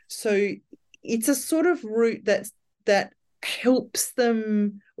Europe. So it's a sort of route that helps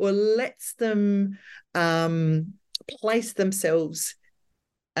them or lets them place themselves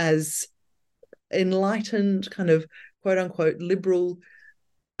as enlightened, kind of quote unquote liberal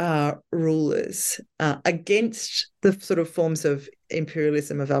rulers against the sort of forms of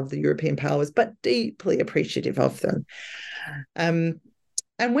imperialism of the European powers, but deeply appreciative of them. And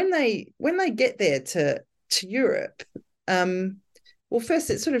when they get there to Europe, well, first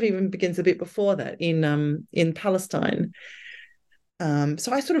it sort of even begins a bit before that in Palestine.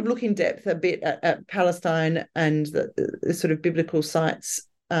 So I sort of look in depth a bit at Palestine and the sort of biblical sites,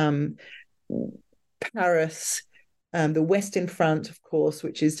 Paris, the Western Front, of course,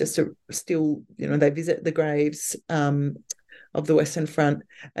 which is just still, they visit the graves of the Western Front,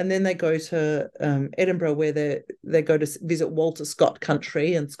 and then they go to Edinburgh, where they go to visit Walter Scott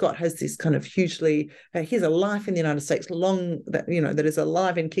country, and Scott has this kind of hugely, he's a life in the United States that is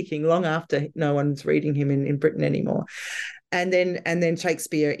alive and kicking long after no one's reading him in Britain anymore, and then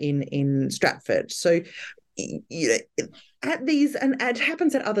Shakespeare in Stratford. So at these, and it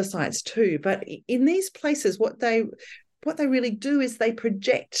happens at other sites too, but in these places, what they really do is they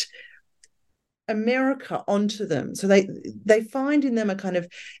project America onto them. So they find in them a kind of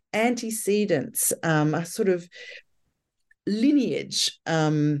antecedents, a sort of lineage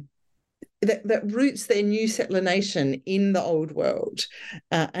that roots their new settler nation in the old world,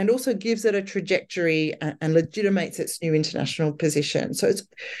 and also gives it a trajectory and legitimates its new international position. So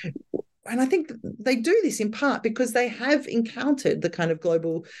and I think they do this in part because they have encountered the kind of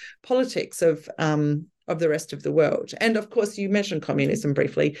global politics of the rest of the world. And of course, you mentioned communism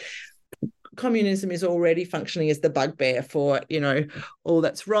briefly. Communism is already functioning as the bugbear for, all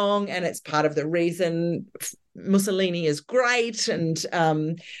that's wrong, and it's part of the reason Mussolini is great, and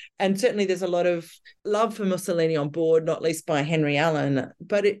certainly there's a lot of love for Mussolini on board, not least by Henry Allen.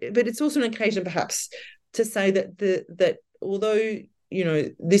 But it's also an occasion, perhaps, to say that although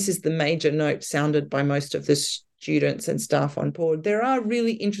this is the major note sounded by most of the students and staff on board, there are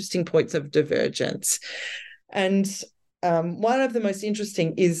really interesting points of divergence. And one of the most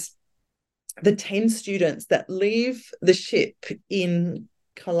interesting is the 10 students that leave the ship in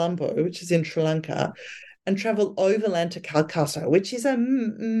Colombo, which is in Sri Lanka, and travel overland to Calcutta, which is a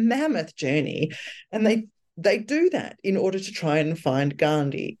mammoth journey. And they do that in order to try and find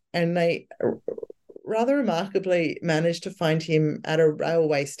Gandhi. And they rather remarkably managed to find him at a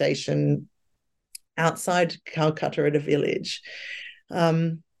railway station outside Calcutta at a village.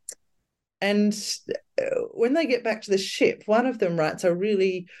 And when they get back to the ship, one of them writes a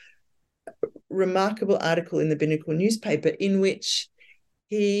really remarkable article in the Binnacle newspaper in which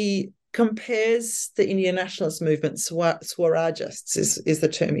he compares the Indian nationalist movement, Swarajists is the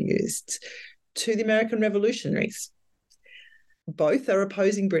term he used, to the American revolutionaries. Both are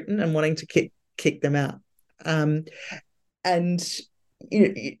opposing Britain and wanting to kick them out. And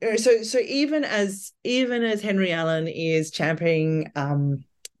so even as Henry Allen is championing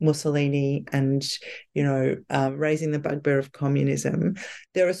Mussolini and raising the bugbear of communism,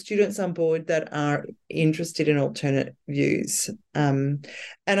 there are students on board that are interested in alternate views, and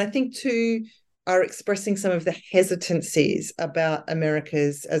I think too are expressing some of the hesitancies about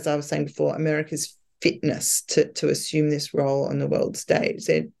America's, as I was saying before, America's fitness to assume this role on the world stage.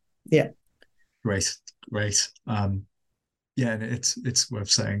 Yeah. Great. Yeah, and it's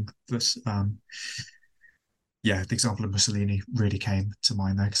worth saying this. The example of Mussolini really came to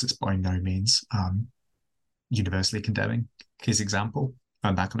mind there, because it's by no means universally condemning his example,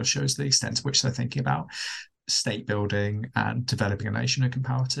 and that kind of shows the extent to which they're thinking about state building and developing a nation in a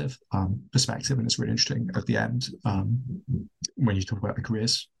comparative perspective. And it's really interesting at the end when you talk about the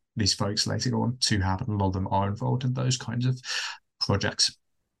careers these folks later on to have, a lot of them are involved in those kinds of projects.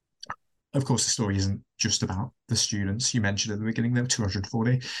 Of course, the story isn't just about the students. You mentioned at the beginning there were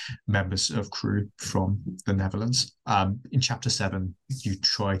 240 members of crew from the Netherlands. In Chapter 7, you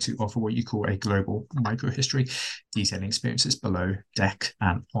try to offer what you call a global microhistory, detailing experiences below deck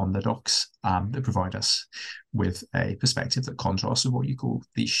and on the docks that provide us with a perspective that contrasts with what you call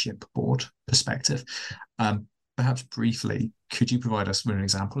the shipboard perspective. Perhaps briefly, could you provide us with an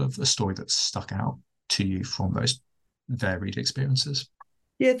example of a story that stuck out to you from those varied experiences?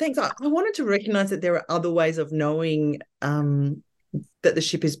 Yeah, thanks. I wanted to recognize that there are other ways of knowing that the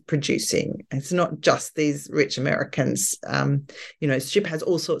ship is producing. It's not just these rich Americans. Ship has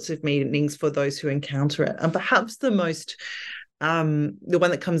all sorts of meanings for those who encounter it. And perhaps the one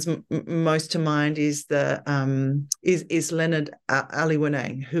that comes most to mind is Leonard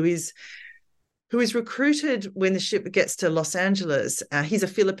Aliwanang, who is recruited when the ship gets to Los Angeles. He's a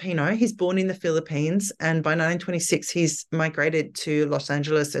Filipino. He's born in the Philippines. And by 1926, he's migrated to Los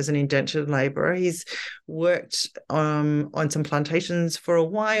Angeles as an indentured laborer. He's worked on some plantations for a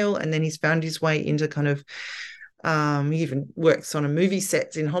while, and then he's found his way into kind of he even works on a movie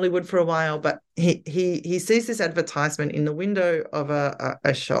set in Hollywood for a while, but he sees this advertisement in the window of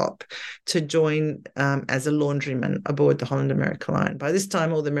a shop to join as a laundryman aboard the Holland America line. By this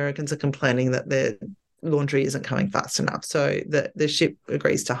time, all the Americans are complaining that their laundry isn't coming fast enough, so the ship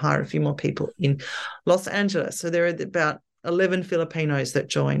agrees to hire a few more people in Los Angeles. So there are about 11 Filipinos that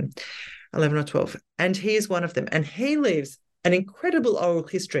join, 11 or 12, and he is one of them, and he lives an incredible oral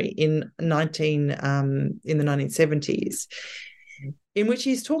history in the 1970s, in which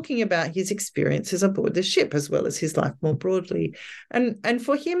he's talking about his experiences aboard the ship as well as his life more broadly. And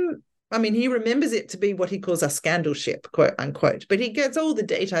for him, I mean, he remembers it to be what he calls a scandal ship, quote unquote, but he gets all the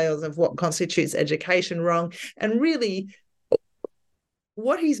details of what constitutes education wrong. And really,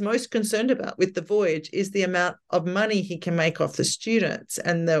 what he's most concerned about with the voyage is the amount of money he can make off the students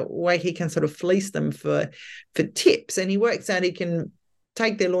and the way he can sort of fleece them for tips. And he works out he can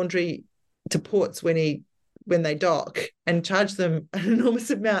take their laundry to ports when they dock and charge them an enormous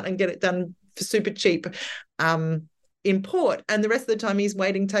amount and get it done for super cheap in port. And the rest of the time he's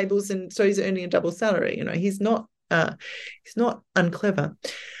waiting tables, and so he's earning a double salary. He's not unclever.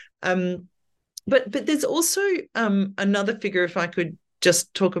 But there's also another figure, if I could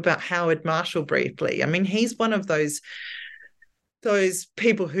just talk about Howard Marshall briefly. I mean, he's one of those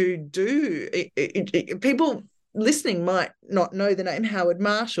people who people listening might not know the name Howard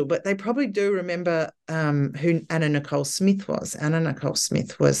Marshall, but they probably do remember who Anna Nicole Smith was. Anna Nicole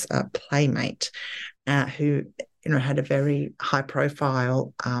Smith was a playmate who had a very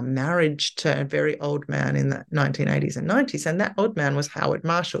high-profile marriage to a very old man in the 1980s and 90s, and that old man was Howard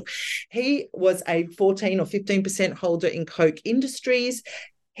Marshall. He was a 14 or 15% holder in Koch Industries.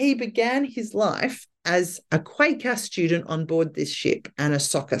 He began his life as a Quaker student on board this ship and a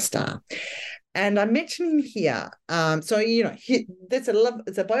soccer star. And I mention him here. It's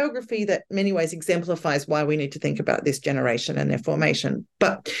a biography that in many ways exemplifies why we need to think about this generation and their formation.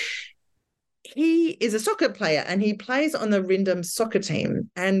 But he is a soccer player, and he plays on the Rindam soccer team.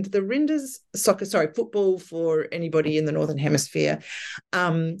 And the football for anybody in the Northern Hemisphere.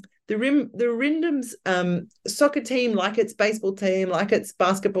 The Rindam's soccer team, like its baseball team, like its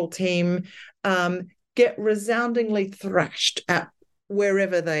basketball team, get resoundingly thrashed at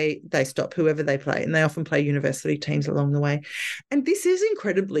wherever they stop, whoever they play. And they often play university teams along the way. And this is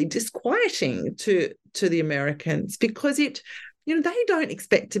incredibly disquieting to the Americans, because they don't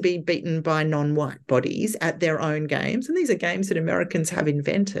expect to be beaten by non-white bodies at their own games. And these are games that Americans have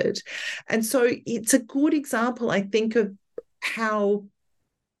invented. And so it's a good example, I think, of how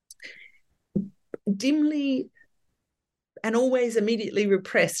dimly and always immediately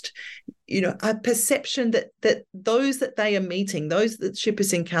repressed, a perception that those that they are meeting, those that the ship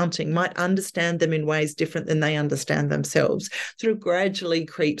is encountering, might understand them in ways different than they understand themselves, sort of gradually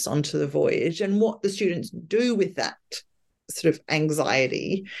creeps onto the voyage. And what the students do with that sort of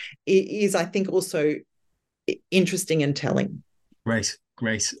anxiety is, I think, also interesting and telling. Great.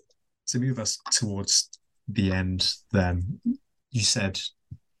 To move us towards the end then, you said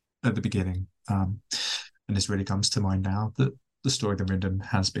at the beginning, and this really comes to mind now, that the story of the Rindam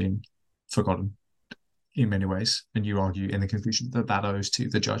has been forgotten in many ways, and you argue in the conclusion that owes to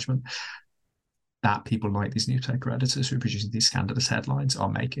the judgment that people like these newspaper editors who are producing these scandalous headlines are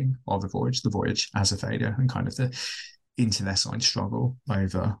making of the voyage as a failure, and kind of the internecine struggle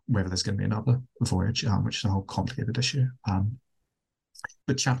over whether there's going to be another voyage, which is a whole complicated issue.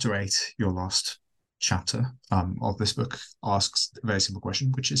 But chapter 8, your last chapter of this book, asks a very simple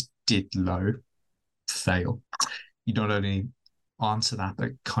question, which is, did Lowe fail? You not only answer that,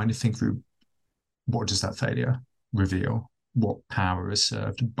 but kind of think through, what does that failure reveal what power is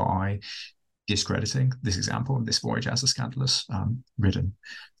served by discrediting this example and this voyage as a scandalous ridden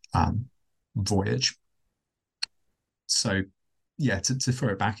voyage. So, yeah, to throw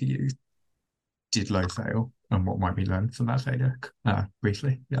it back at you, did Lowe fail, and what might we learn from that failure?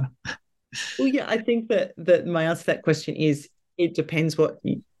 Briefly, yeah. Well, yeah, I think that my answer to that question is it depends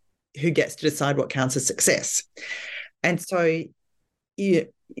who gets to decide what counts as success. And so, yeah,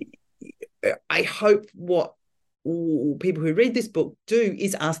 I hope what people who read this book do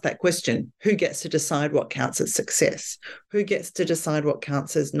is ask that question: who gets to decide what counts as success? Who gets to decide what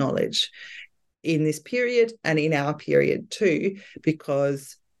counts as knowledge in this period and in our period too?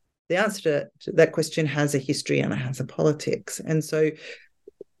 Because the answer to that question has a history and it has a politics. And so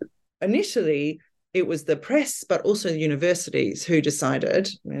initially it was the press, but also the universities who decided.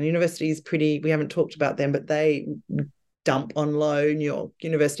 And universities we haven't talked about them, but they dump on Lowe. New York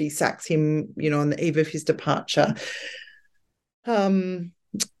University sacks him, on the eve of his departure.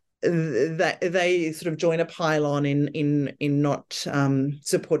 They sort of join a pile-on in not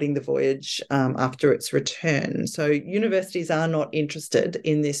supporting the voyage after its return. So universities are not interested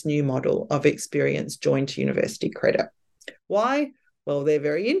in this new model of experience joined to university credit. Why? Well, they're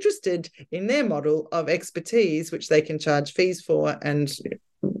very interested in their model of expertise, which they can charge fees for, and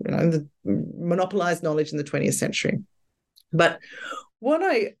monopolize knowledge in the 20th century. But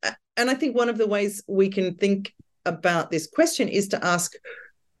I think one of the ways we can think about this question is to ask,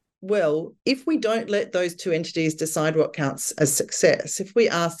 well, if we don't let those two entities decide what counts as success, if we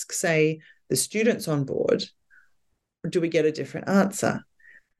ask, say, the students on board, do we get a different answer?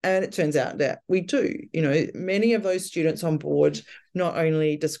 And it turns out that we do. Many of those students on board not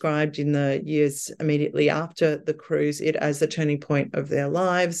only described in the years immediately after the cruise it as the turning point of their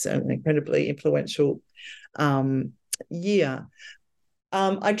lives, an incredibly influential year.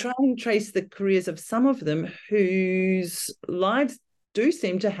 I try and trace the careers of some of them whose lives do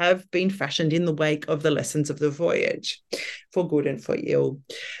seem to have been fashioned in the wake of the lessons of the voyage, for good and for ill.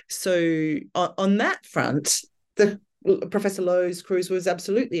 So on that front, Professor Lowe's cruise was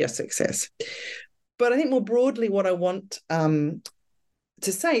absolutely a success. But I think more broadly what I want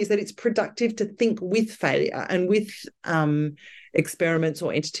to say is that it's productive to think with failure and with experiments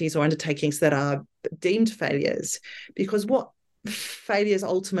or entities or undertakings that are deemed failures, because what failures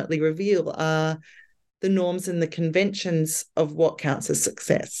ultimately reveal are the norms and the conventions of what counts as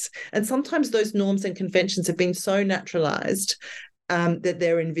success. And sometimes those norms and conventions have been so naturalized that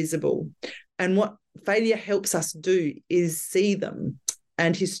they're invisible. And what failure helps us do is see them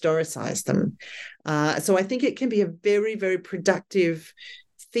and historicize them. So I think it can be a very, very productive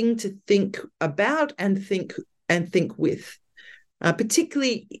thing to think about and think with,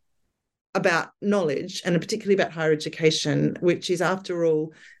 particularly about knowledge and particularly about higher education, which is, after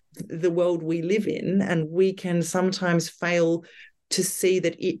all, the world we live in, and we can sometimes fail to see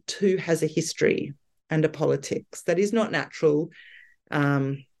that it too has a history and a politics that is not natural.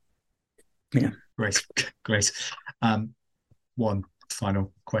 Great. One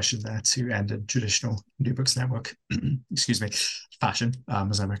final question there to end in traditional New Books Network fashion,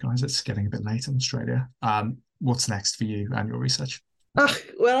 as I recognise it's getting a bit late in Australia. What's next for you and your research?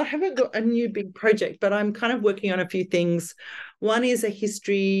 Well, I haven't got a new big project, but I'm kind of working on a few things. One is a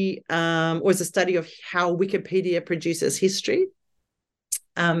history, or is a study of how Wikipedia produces history,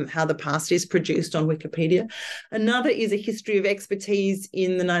 how the past is produced on Wikipedia. Another is a history of expertise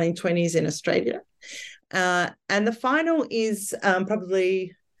in the 1920s in Australia. And the final is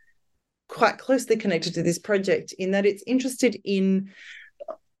probably quite closely connected to this project, in that it's interested in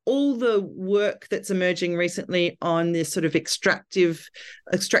all the work that's emerging recently on this sort of extractive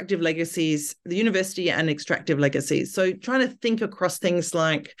legacies, the university and extractive legacies. So trying to think across things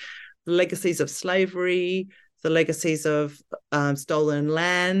like the legacies of slavery, the legacies of stolen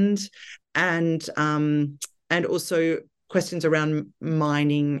land, and also questions around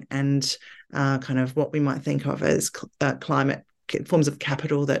mining and kind of what we might think of as climate, forms of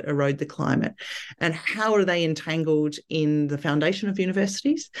capital that erode the climate, and how are they entangled in the foundation of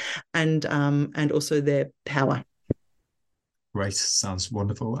universities and also their power. Great. Sounds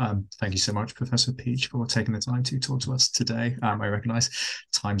wonderful. Thank you so much, Professor Pietsch, for taking the time to talk to us today. I recognise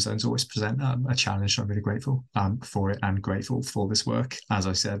time zones always present a challenge. I'm really grateful for it and grateful for this work. As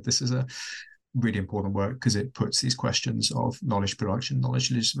I said, this is a really important work because it puts these questions of knowledge production, knowledge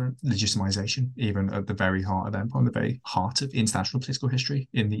legitimization, even at the very heart of them, on the very heart of international political history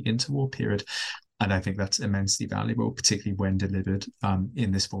in the interwar period. And I think that's immensely valuable, particularly when delivered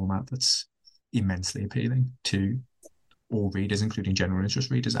in this format that's immensely appealing to all readers, including general interest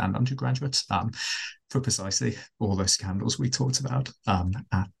readers and undergraduates, for precisely all those scandals we talked about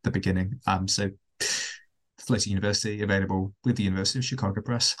at the beginning. So Floating University, available with the University of Chicago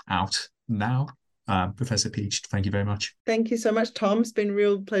Press, out now. Professor Pietsch, thank you very much. Thank you so much, Tom. It's been a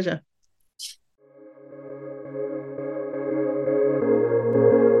real pleasure.